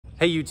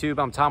Hey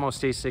YouTube, I'm Tom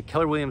Ostasic,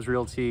 Keller Williams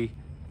Realty,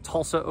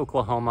 Tulsa,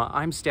 Oklahoma.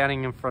 I'm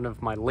standing in front of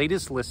my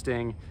latest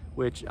listing,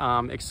 which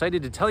I'm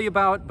excited to tell you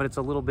about, but it's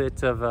a little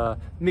bit of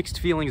mixed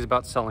feelings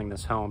about selling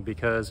this home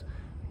because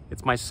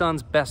it's my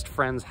son's best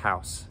friend's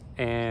house.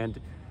 And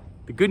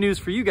the good news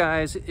for you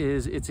guys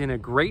is it's in a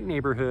great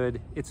neighborhood.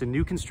 It's a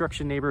new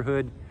construction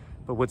neighborhood,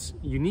 but what's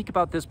unique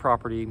about this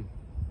property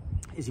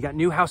is you got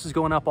new houses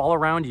going up all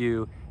around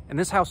you, and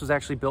this house was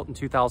actually built in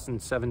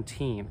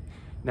 2017.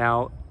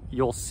 Now,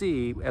 you'll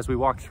see as we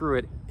walk through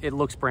it, it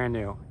looks brand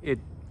new. It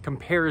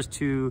compares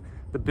to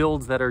the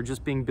builds that are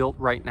just being built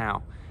right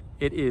now.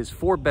 It is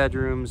 4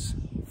 bedrooms,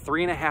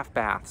 3.5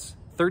 baths,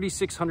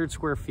 3,600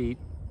 square feet,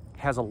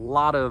 has a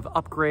lot of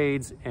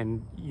upgrades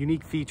and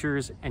unique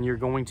features, and you're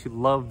going to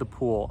love the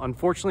pool.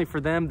 Unfortunately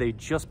for them, they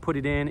just put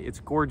it in.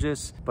 It's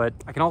gorgeous, but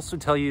I can also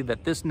tell you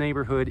that this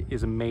neighborhood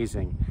is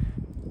amazing.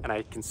 And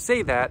I can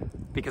say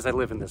that because I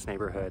live in this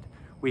neighborhood.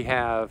 We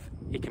have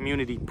a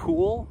community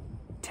pool,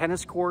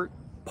 tennis court,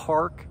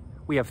 park.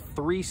 We have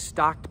 3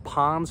 stocked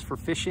ponds for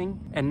fishing,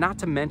 and not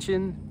to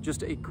mention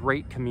just a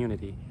great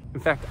community.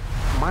 In fact,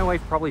 my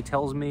wife probably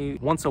tells me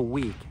once a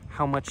week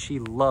how much she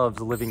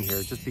loves living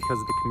here just because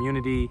of the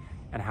community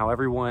and how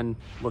everyone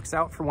looks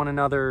out for one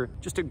another.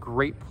 Just a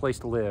great place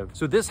to live.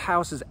 So this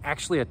house is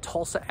actually a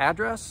Tulsa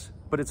address,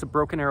 but it's a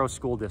Broken Arrow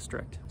School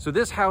District. So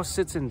this house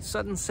sits in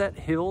Sunset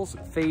Hills,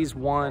 Phase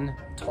 1,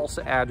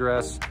 Tulsa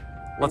address.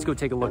 Let's go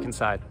take a look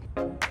inside.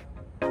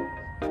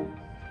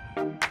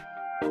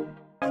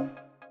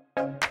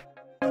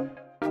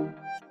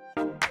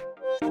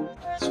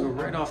 So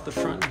right off the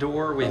front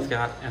door, we've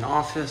got an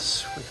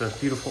office with a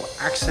beautiful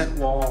accent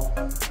wall,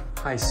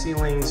 high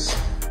ceilings.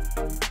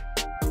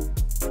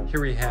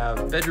 Here we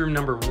have bedroom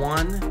number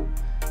 1.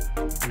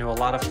 I know a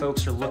lot of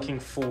folks are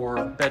looking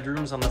for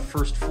bedrooms on the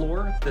first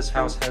floor. This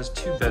house has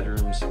 2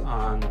 bedrooms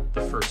on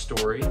the first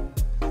story,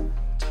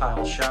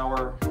 tile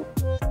shower,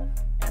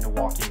 and a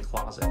walk-in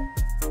closet.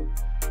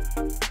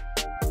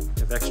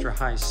 We have extra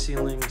high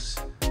ceilings.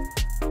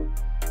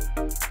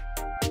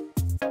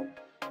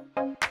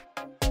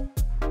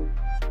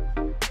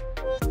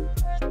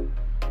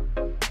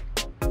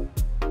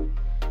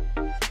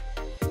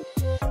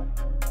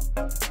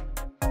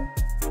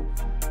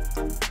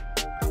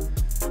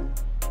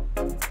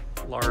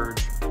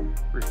 Large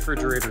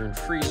refrigerator and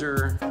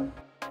freezer,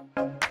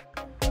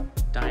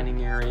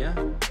 dining area.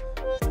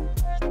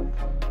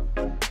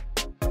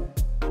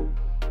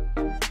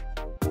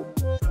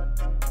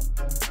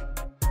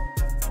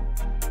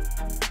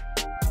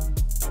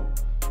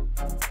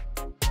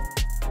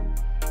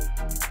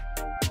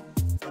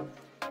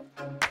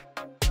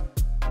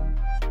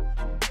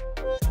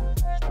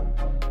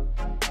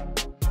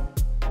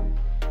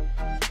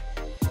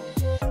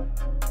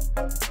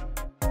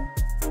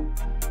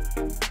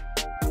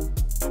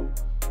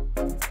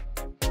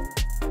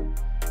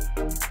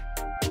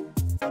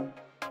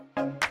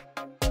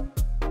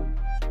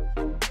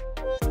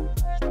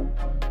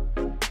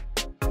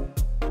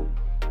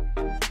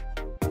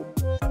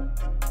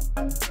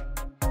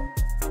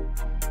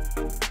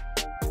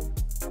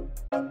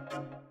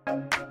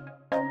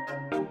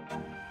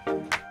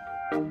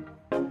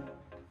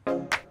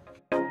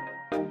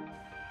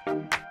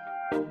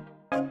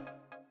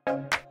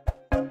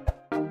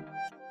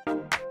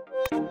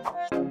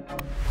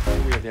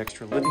 We have the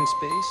extra living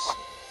space,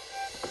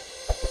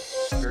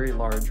 very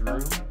large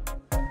room.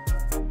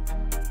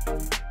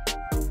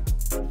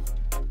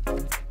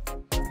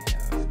 We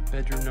have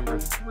bedroom number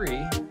 3,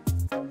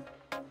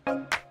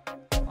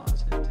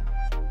 closet.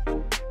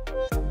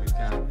 We've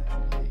got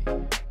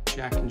a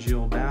Jack and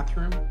Jill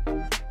bathroom,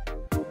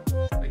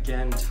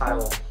 again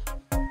tile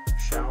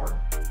shower.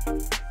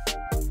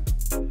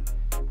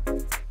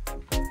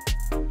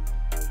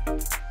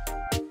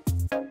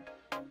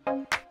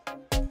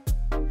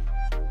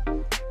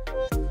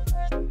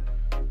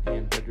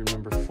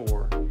 Number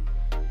 4.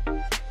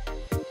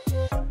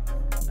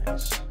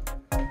 Nice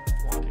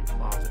walk-in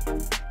closet.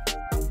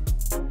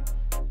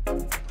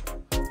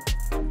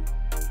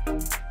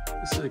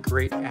 This is a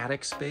great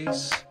attic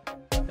space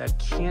that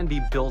can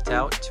be built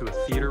out to a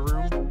theater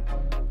room.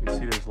 You can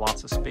see there's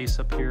lots of space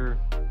up here.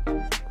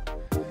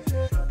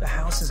 The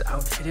house is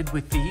outfitted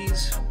with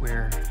these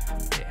where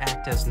they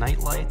act as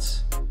night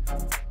lights.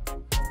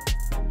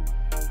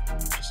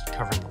 Just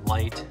covering the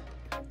light,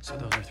 so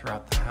those are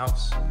throughout the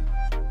house.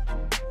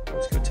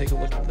 Let's go take a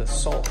look at the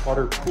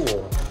saltwater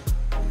pool.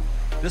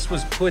 This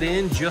was put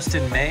in just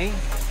in May.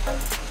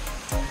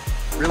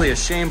 Really a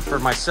shame for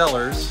my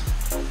sellers.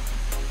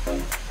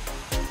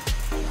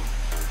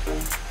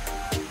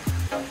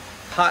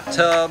 Hot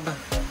tub,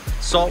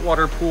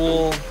 saltwater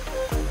pool,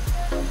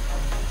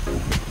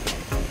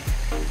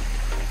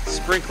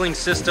 sprinkling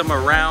system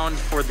around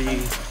for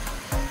the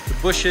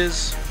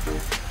bushes.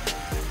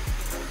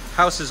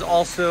 House is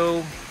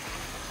also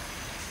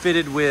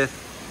fitted with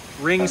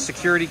Ring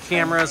security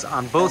cameras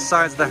on both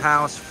sides of the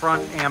house,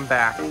 front and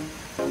back.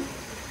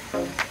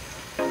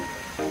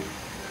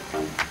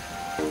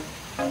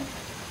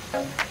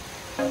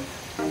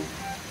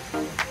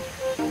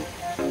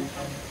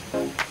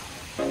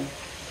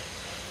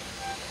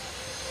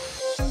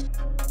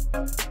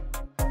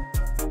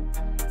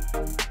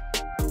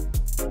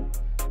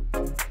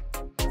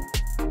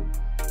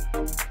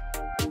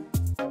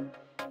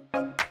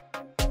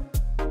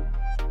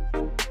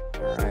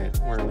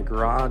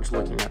 garage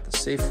looking at the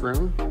safe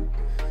room,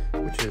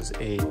 which is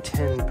a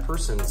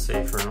 10-person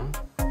safe room.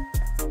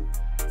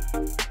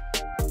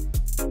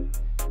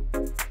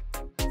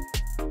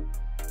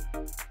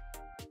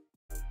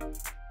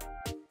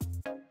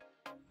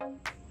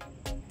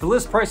 The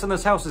list price on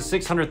this house is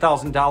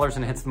 $600,000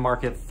 and hits the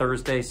market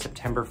Thursday,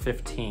 September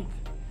 15th.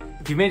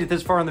 If you made it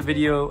this far in the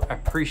video, I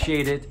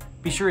appreciate it.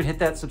 Be sure to hit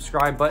that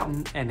subscribe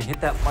button and hit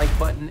that like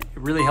button. It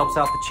really helps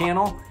out the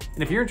channel.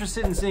 And if you're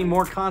interested in seeing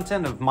more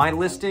content of my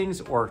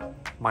listings or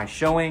my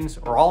showings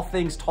or all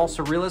things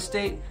Tulsa real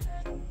estate,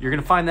 you're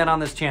gonna find that on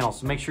this channel,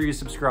 so make sure you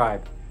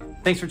subscribe.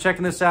 Thanks for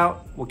checking this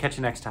out. We'll catch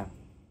you next time.